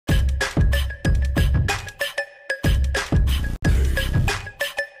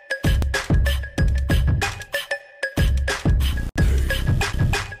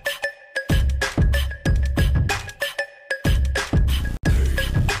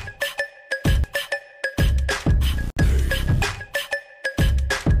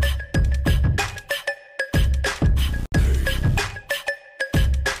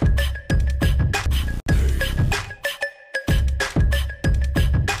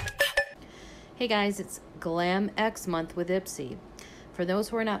Hey guys, it's Glam X month with Ipsy. For those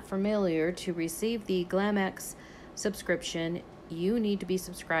who are not familiar, to receive the Glam X subscription, you need to be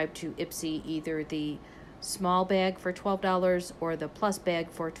subscribed to Ipsy, either the small bag for $12 or the plus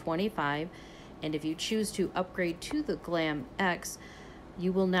bag for $25. And if you choose to upgrade to the Glam X,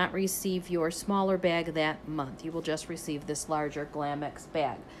 you will not receive your smaller bag that month. You will just receive this larger Glam X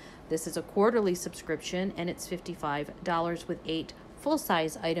bag. This is a quarterly subscription and it's $55 with 8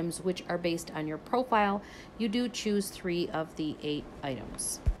 full-size items, which are based on your profile. You do choose 3 of the 8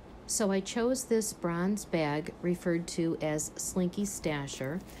 items. So I chose this bronze bag referred to as Slinky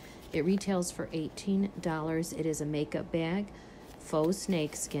Stasher. It retails for $18. It is a makeup bag, faux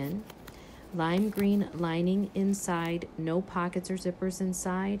snakeskin, lime green lining inside, no pockets or zippers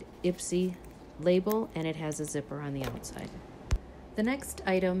inside, Ipsy label, and it has a zipper on the outside. The next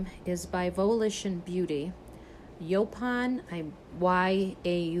item is by Volition Beauty. Yaupon,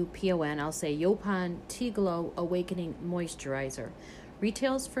 Y-A-U-P-O-N, I'll say Yaupon Tea Glow Awakening Moisturizer.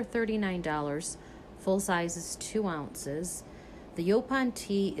 Retails for $39, full size is 2 ounces. The Yaupon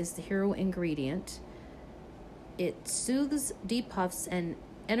tea is the hero ingredient. It soothes, depuffs, and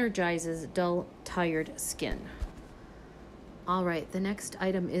energizes dull, tired skin. All right, the next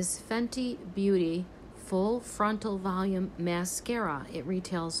item is Fenty Beauty Full Frontal Volume Mascara. It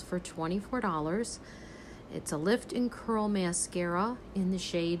retails for $24. It's a lift and curl mascara in the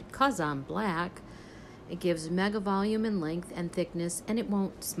shade 'Cause I'm Black. It gives mega volume and length and thickness, and it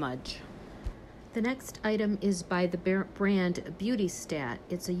won't smudge. The next item is by the brand Beauty Stat.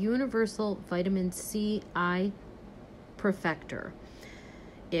 It's a universal vitamin C eye perfector.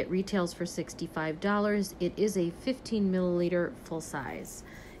 It retails for $65. It is a 15 milliliter full size.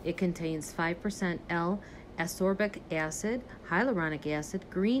 It contains 5% L-ascorbic acid, hyaluronic acid,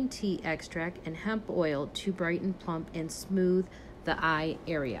 green tea extract, and hemp oil to brighten, plump, and smooth the eye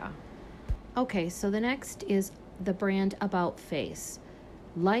area. Okay, so the next is the brand About Face.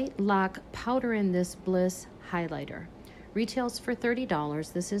 Light Lock Powder in This Bliss Highlighter. Retails for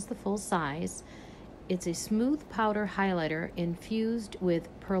 $30. This is the full size. It's a smooth powder highlighter infused with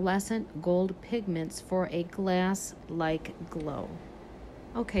pearlescent gold pigments for a glass-like glow.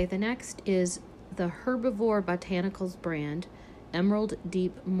 Okay, the next is the Herbivore Botanicals brand Emerald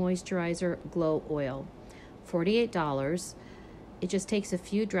Deep Moisturizer Glow Oil. $48. It just takes a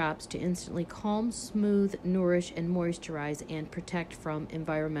few drops to instantly calm, smooth, nourish, and moisturize and protect from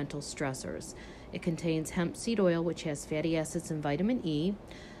environmental stressors. It contains hemp seed oil, which has fatty acids and vitamin E,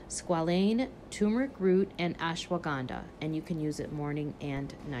 squalane, turmeric root, and ashwagandha, and you can use it morning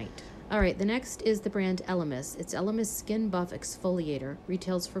and night. All right, the next is the brand Elemis. It's Elemis Skin Buff Exfoliator.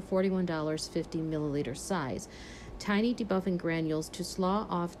 Retails for $41, 50 milliliter size. Tiny debuffing granules to slaw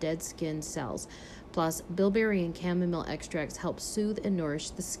off dead skin cells. Plus, bilberry and chamomile extracts help soothe and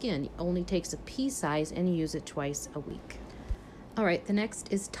nourish the skin. It only takes a pea size and you use it twice a week. All right, the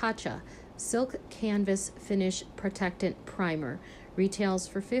next is Tatcha Silk Canvas Finish Protectant Primer. Retails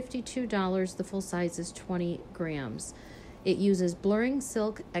for $52. The full size is 20 grams. It uses blurring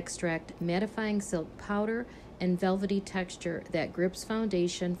silk extract, mattifying silk powder, and velvety texture that grips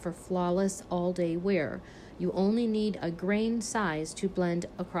foundation for flawless all-day wear. You only need a grain size to blend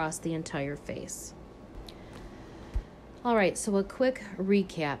across the entire face. All right, so a quick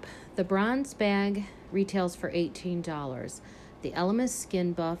recap. The bronze bag retails for $18. The Elemis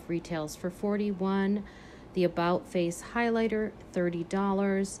Skin Buff retails for $41. The About Face Highlighter,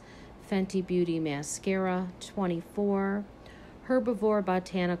 $30. Fenty Beauty Mascara, $24. Herbivore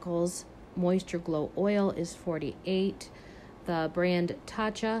Botanicals Moisture Glow Oil is $48. The brand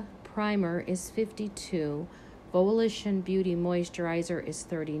Tatcha Primer is $52. Volition Beauty Moisturizer is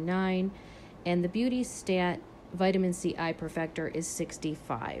 $39. And the Beauty Stat Vitamin C Eye Perfector is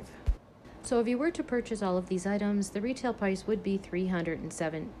 $65. So if you were to purchase all of these items, the retail price would be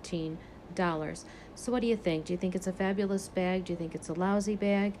 $317. So what do you think? Do you think it's a fabulous bag? Do you think it's a lousy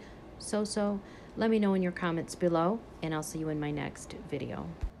bag? So. Let me know in your comments below, and I'll see you in my next video.